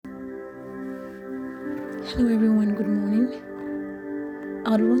Hello everyone, good morning.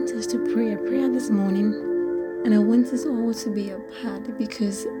 I would want us to pray a prayer this morning, and I want us all to be a part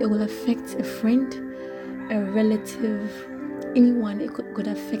because it will affect a friend, a relative, anyone. It could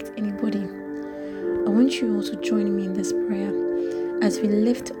affect anybody. I want you all to join me in this prayer as we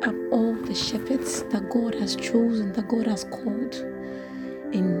lift up all the shepherds that God has chosen, that God has called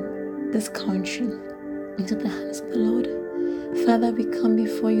in this country into the hands of the Lord. Father, we come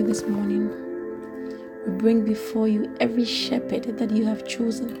before you this morning. We bring before you every shepherd that you have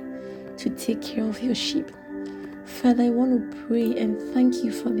chosen to take care of your sheep. Father, I want to pray and thank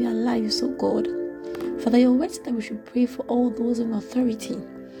you for their lives, oh God. Father, your word said that we should pray for all those in authority.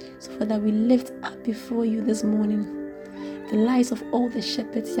 So, Father, we lift up before you this morning the lives of all the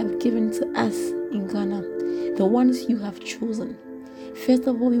shepherds you have given to us in Ghana, the ones you have chosen. First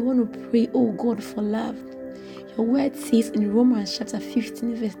of all, we want to pray, oh God, for love. Your word says in Romans chapter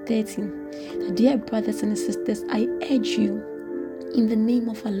 15, verse 13, that dear brothers and sisters, I urge you in the name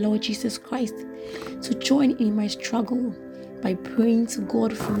of our Lord Jesus Christ to join in my struggle by praying to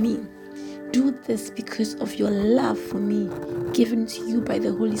God for me. Do this because of your love for me given to you by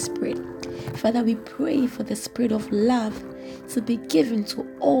the Holy Spirit. Father, we pray for the spirit of love to be given to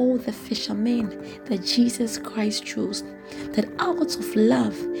all the fishermen that Jesus Christ chose, that out of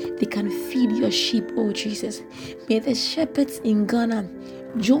love they can feed your sheep, oh Jesus. May the shepherds in Ghana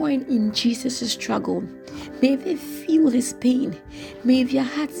join in Jesus' struggle. May they feel his pain. May their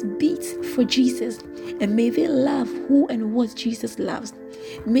hearts beat for Jesus, and may they love who and what Jesus loves.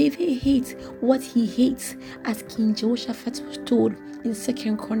 May they hate what he hates, as King Jehoshaphat was told in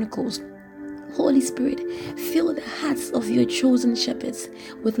 2 Chronicles. Holy Spirit, fill the hearts of your chosen shepherds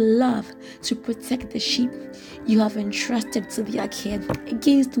with love to protect the sheep you have entrusted to their care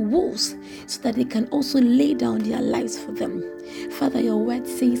against wolves, so that they can also lay down their lives for them. Father, your word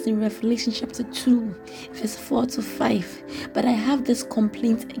says in Revelation chapter 2, verse 4 to 5, but I have this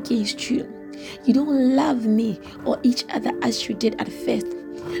complaint against you. You don't love me or each other as you did at first.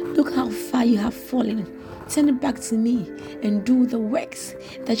 Look how far you have fallen. Turn back to me and do the works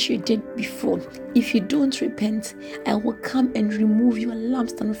that you did before. If you don't repent, I will come and remove your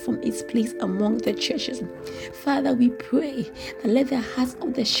lampstand from its place among the churches. Father, we pray that let the hearts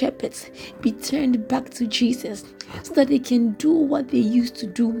of the shepherds be turned back to Jesus, so that they can do what they used to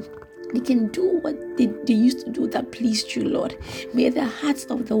do. They can do what they used to do that pleased you, Lord. May the hearts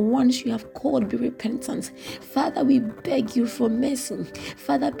of the ones you have called be repentant. Father, we beg you for mercy.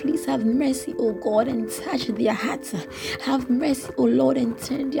 Father, please have mercy, O God, and touch their hearts. Have mercy, O Lord, and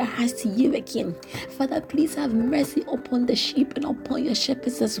turn their hearts to you again. Father, please have mercy upon the sheep and upon your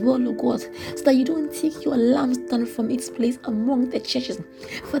shepherds as well, O God, so that you don't take your lampstand from its place among the churches.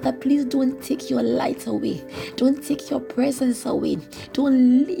 Father, please don't take your light away. Don't take your presence away.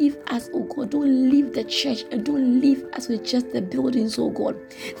 Don't leave us, oh God. Don't leave the church, and don't leave us with just the buildings, oh God.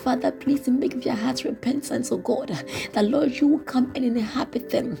 Father, please make their hearts repentant, oh God. That Lord, you will come and inhabit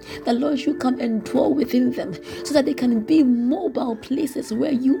them. That Lord, you come and dwell within them, so that they can be mobile places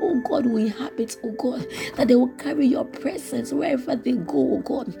where you, oh God, will inhabit, oh God. That they will carry your presence wherever they go, oh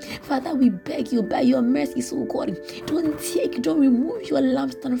God. Father, we beg you by your mercies, oh God. Don't remove your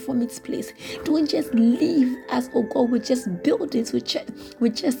lampstand from its place. Don't just leave us, oh God, with just buildings, with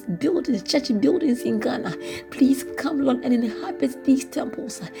just buildings, church buildings in Ghana. Please come, Lord, and inhabit these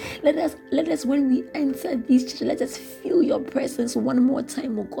temples. Let us when we enter these churches, let us feel your presence one more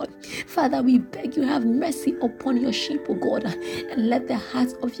time, oh God. Father, we beg you, have mercy upon your sheep, oh God, and let the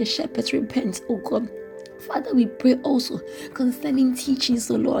hearts of your shepherds repent, oh God. Father, we pray also concerning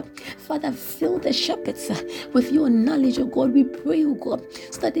teachings, oh Lord. Father, fill the shepherds with your knowledge, oh God. We pray, oh God,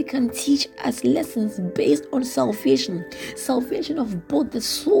 so that they can teach us lessons based on salvation of both the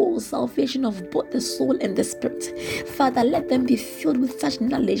soul, salvation of both the soul and the spirit. Father, let them be filled with such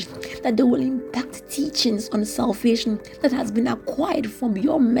knowledge that they will impact teachings on salvation that has been acquired from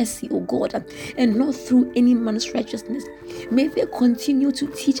your mercy, oh God, and not through any man's righteousness. May they continue to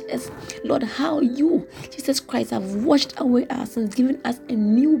teach us, Lord, how you, Jesus Christ, have washed away our sins, given us a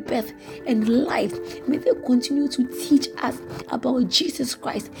new birth and life. May they continue to teach us about Jesus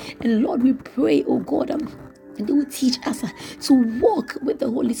Christ. And Lord, we pray, oh God, and they will teach us to walk with the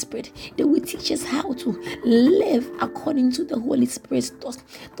Holy Spirit. They will teach us how to live according to the Holy Spirit's thoughts.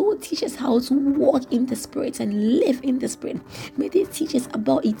 They will teach us how to walk in the Spirit and live in the Spirit. May they teach us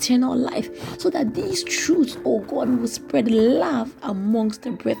about eternal life, so that these truths, oh God, will spread love amongst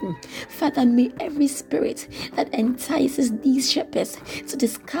the brethren. Father, may every spirit that entices these shepherds to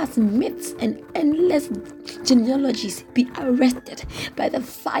discuss myths and endless genealogies be arrested by the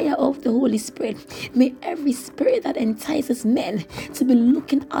fire of the Holy Spirit. May every spirit that entices men to be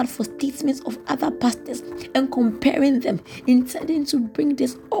looking out for statements of other pastors and comparing them, intending to bring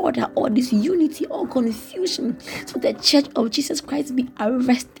disorder or disunity or confusion to the church of Jesus Christ, be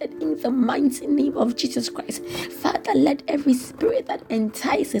arrested in the mighty name of Jesus Christ. Father, let every spirit that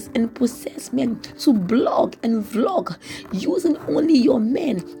entices and possesses men to blog and vlog, using only your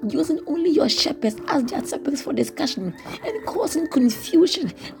men, using only your shepherds as their topics for discussion and causing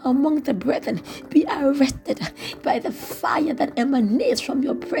confusion among the brethren, be arrested by the fire that emanates from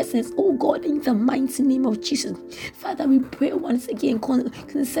your presence, oh God, in the mighty name of Jesus. Father, we pray once again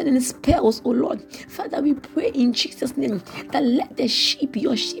concerning spells, oh Lord. Father, we pray in Jesus' name that let the sheep,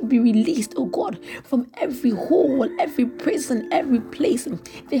 your sheep, be released, oh God, from every hole, every prison, every place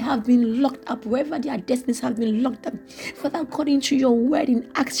they have been locked up, wherever their destinies have been locked up. Father, according to your word in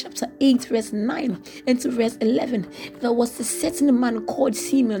Acts chapter 8, verse 9 and to verse 11, there was a certain man called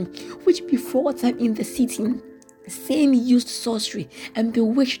Simon, which before time in the city, same used sorcery and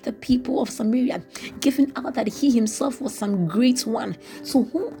bewitched the people of Samaria, giving out that he himself was some great one, to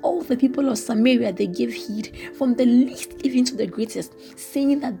whom all the people of Samaria they gave heed, from the least even to the greatest,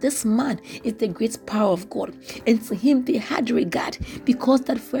 saying that this man is the great power of God. And to him they had regard, because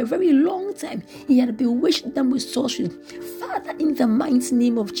that for a very long time he had bewitched them with sorcery. Father, in the mighty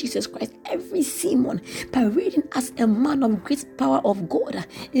name of Jesus Christ, every Simon parading as a man of great power of God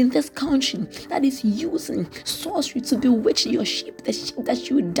in this country that is using sorcery to bewitch your sheep, the sheep that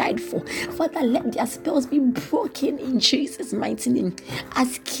you died for, Father, let their spells be broken in Jesus' mighty name.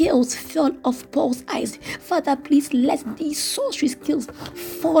 As scales fell off Paul's eyes, Father, please let these sorcery skills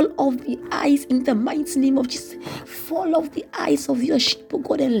fall off the eyes in the mighty name of Jesus. Fall off the eyes of your sheep, oh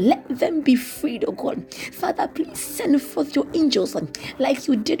God, and let them be freed, oh God. Father, please send forth your angels like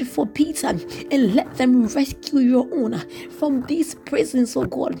you did for Peter, and let them rescue your own from these prisons, oh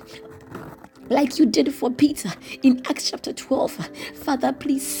God, like you did for Peter in Acts chapter 12. Father,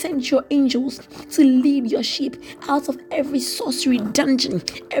 please send your angels to lead your sheep out of every sorcery dungeon,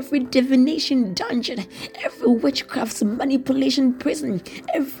 every divination dungeon, every witchcraft manipulation prison,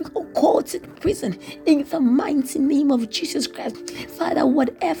 every occulted prison, in the mighty name of Jesus Christ. Father,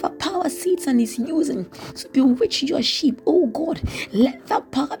 whatever power Satan is using to bewitch your sheep, oh God, let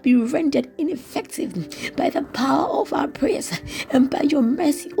that power be rendered ineffective by the power of our prayers and by your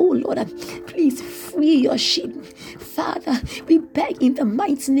mercy, oh Lord. Please free your sheep. Father, we beg in the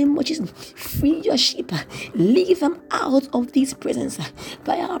mighty name of Jesus, free your sheep. Lead them out of these prisons.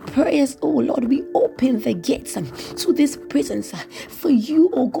 By our prayers, oh Lord, we open the gates to these prisons for you,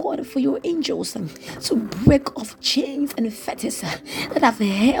 oh God, for your angels to break off chains and fetters that have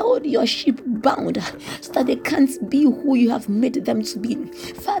held your sheep bound, so that they can't be who you have made them to be.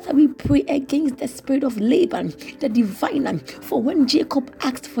 Father, we pray against the spirit of Laban, the diviner, for when Jacob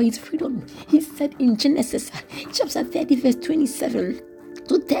asked for his freedom, he said in Genesis chapter 30 verse 27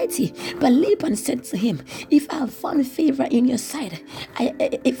 to 30, but Laban said to him, if I have found favor in your sight,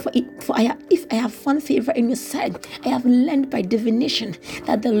 if I have found favor in your sight, I have learned by divination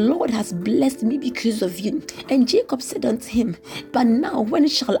that the Lord has blessed me because of you. And Jacob said unto him, but now when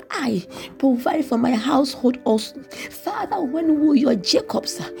shall I provide for my household also? Father, when will your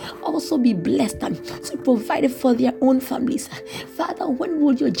Jacobs also be blessed to provide for their own families? Father, when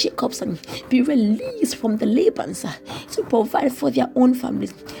will your Jacobs be released from the Labans to provide for their own families?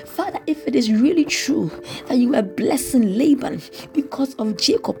 Father, if it is really true that you were blessing Laban because of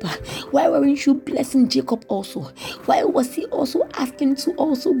Jacob, why weren't you blessing Jacob also? Why was he also asking to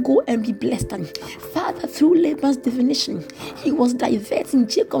also go and be blessed? Father, through Laban's divination, he was diverting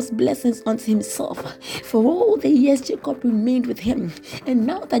Jacob's blessings unto himself. For all the years Jacob remained with him, and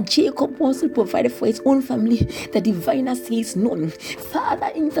now that Jacob wants to provide for his own family, the diviner says no. Father,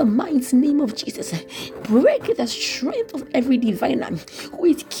 in the mighty name of Jesus, break the strength of every diviner who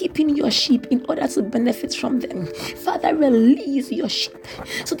is keeping your sheep in order to benefit from them. Father, release your sheep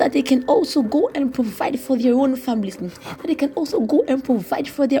so that they can also go and provide for their own families, that they can also go and provide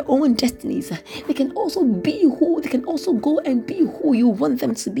for their own destinies. They can also go and be who you want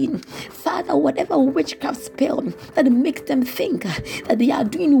them to be. Father, whatever witchcraft spell that makes them think that they are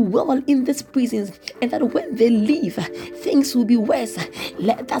doing well in these prisons and that when they leave things will be worse,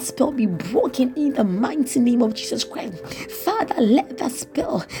 let that spell be broken in the mighty name of Jesus Christ. Father, let that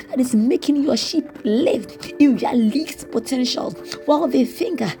spell that is making your sheep live in their least potential while they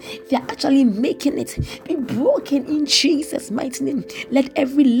think they are actually making it be broken in Jesus' mighty name. Let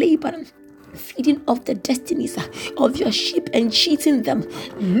every Laban feeding off the destinies of your sheep and cheating them,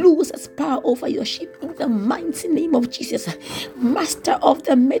 loses power over your sheep in the mighty name of Jesus. Master of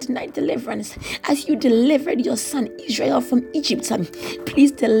the midnight deliverance, as you delivered your son Israel from Egypt,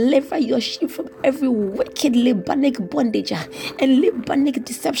 please deliver your sheep from every wicked Libanic bondage and Libanic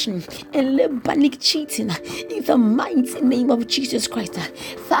deception and Libanic cheating in the mighty name of Jesus Christ.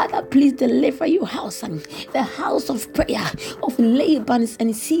 Father, please deliver your house, the house of prayer of Laban's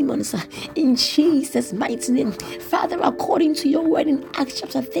and Simon's, in Jesus' mighty name. Father, according to your word in Acts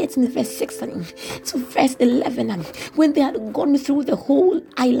chapter 13, verse 6 to verse 11, when they had gone through the whole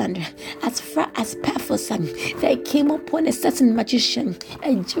island as far as Paphos, they came upon a certain magician,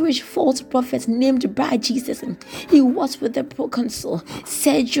 a Jewish false prophet named Bar-Jesus. He was with the proconsul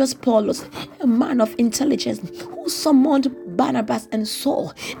Sergius Paulus, a man of intelligence, who summoned Barnabas and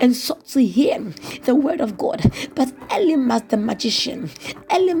Saul and sought to hear the word of God. But Elymas the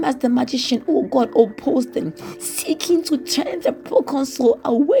magician, oh God, opposed them, seeking to turn the proconsul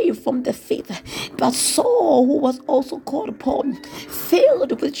away from the faith. But Saul, who was also called Paul,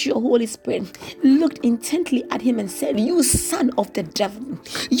 filled with your Holy Spirit, looked intently at him and said, "You son of the devil,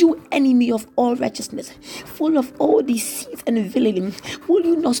 you enemy of all righteousness, full of all deceit and villainy, will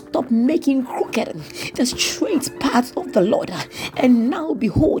you not stop making crooked the straight paths of the Lord? And now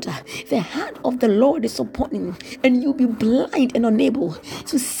behold, the hand of the Lord is upon him, and you'll be blind and unable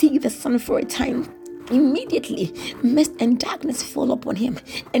to see the sun for a time." Immediately, mist and darkness fell upon him,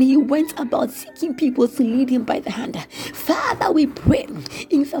 and he went about seeking people to lead him by the hand. Father, we pray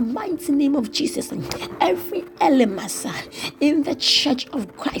in the mighty name of Jesus, every Elymas in the Church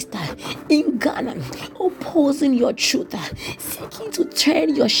of Christ in Ghana, opposing your truth, seeking to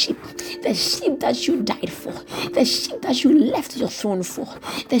turn your sheep, the sheep that you died for, the sheep that you left your throne for,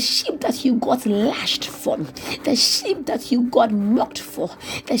 the sheep that you got lashed for, the sheep that you got mocked for,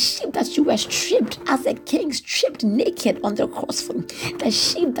 the sheep that you were stripped as a king stripped naked on the cross for, the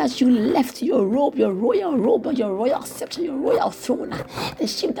sheep that you left your robe, your royal robe, your royal scepter, your royal throne, the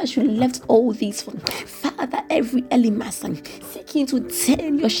sheep that you left all these for. Father, every Elymas seeking to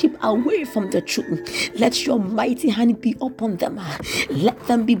turn your sheep away from the truth, let your mighty hand be upon them. Let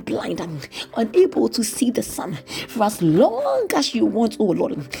them be blind and unable to see the sun for as long as you want, oh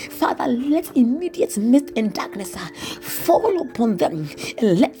Lord. Father, let immediate mist and darkness fall upon them,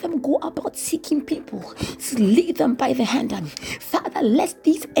 and let them go about seeking people to lead them by the hand. Father, let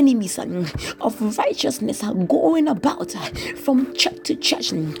these enemies of righteousness going about from church to church,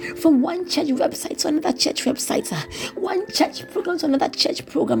 from one church website to another church website, one church program to another church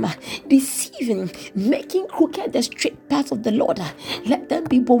program, deceiving, making crooked the straight path of the Lord. Let them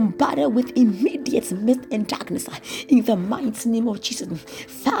be bombarded with immediate mist and darkness in the mighty name of Jesus.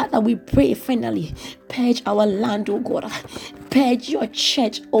 Father, we pray, finally, purge our land, oh God. Purge your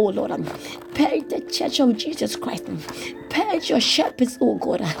church, oh Lord. Purge the church of Jesus Christ. Purge your shepherds, oh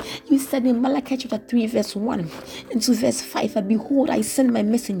God. You said in Malachi chapter 3 verse 1 and to verse 5, "Behold, I send my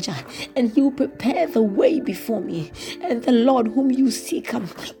messenger, and he will prepare the way before me. And the Lord whom you seek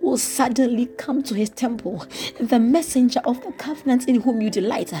will suddenly come to his temple. And the messenger of the covenant in whom you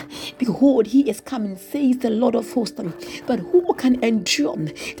delight, behold, he is coming, says the Lord of hosts. But who can endure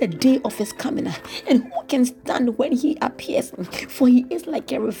the day of his coming? And who can stand when he appears? For he is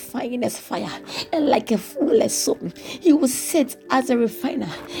like a refiner's fire, and like a fuller's soap. He will sit as a refiner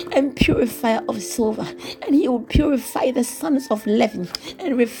and purifier of silver, and he will purify the sons of Levi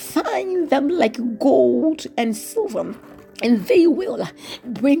and refine them like gold and silver. And they will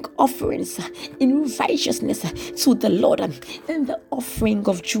bring offerings in righteousness to the Lord, and the offering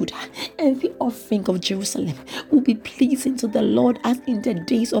of Judah and the offering of Jerusalem will be pleasing to the Lord as in the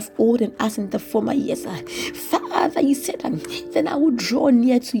days of old and as in the former years. Father, you said, then I will draw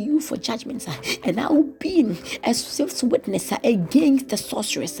near to you for judgments, and I will be a swift witness against the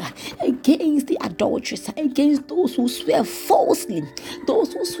sorcerers, against the adulterers, against those who swear falsely,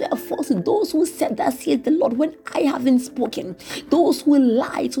 those who said that says the Lord when I haven't spoken. Those who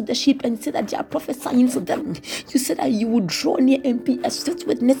lie to the sheep and say that they are prophesying to them. You said that you would draw near and be a swift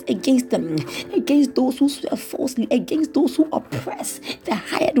witness against them, against those who swear falsely, against those who oppress the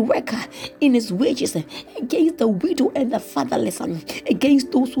hired worker in his wages, against the widow and the fatherless,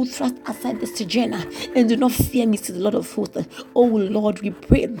 against those who thrust aside the sojourner and do not fear me, to the Lord of hosts. Oh Lord, we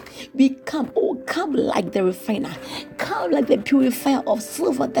pray, we come like the refiner, come like the purifier of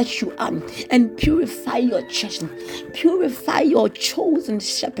silver that you are, and purify your church, purify Purify your chosen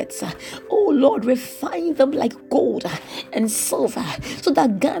shepherds. Oh Lord, refine them like gold and silver, so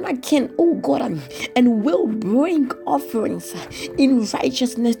that Ghana can, oh God, and will bring offerings in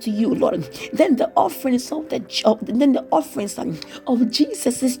righteousness to you, Lord. Then the offerings of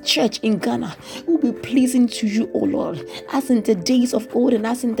Jesus' church in Ghana will be pleasing to you, oh Lord, as in the days of old and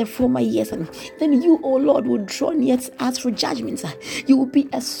as in the former years. Then you, oh Lord, will draw near to us for judgments. You will be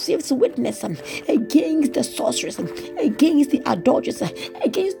a swift witness against the sorcerers, against the adulterers,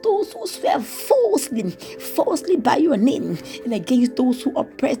 against those who swear falsely by your name, and against those who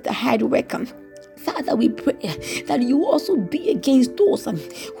oppress the hard worker. Father, we pray that you also be against those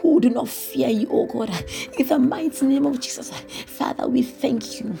who do not fear you, oh God. In the mighty name of Jesus, Father, we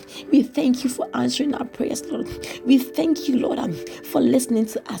thank you. We thank you for answering our prayers, Lord. We thank you, Lord, for listening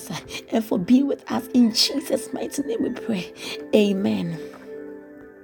to us and for being with us. In Jesus' mighty name we pray. Amen.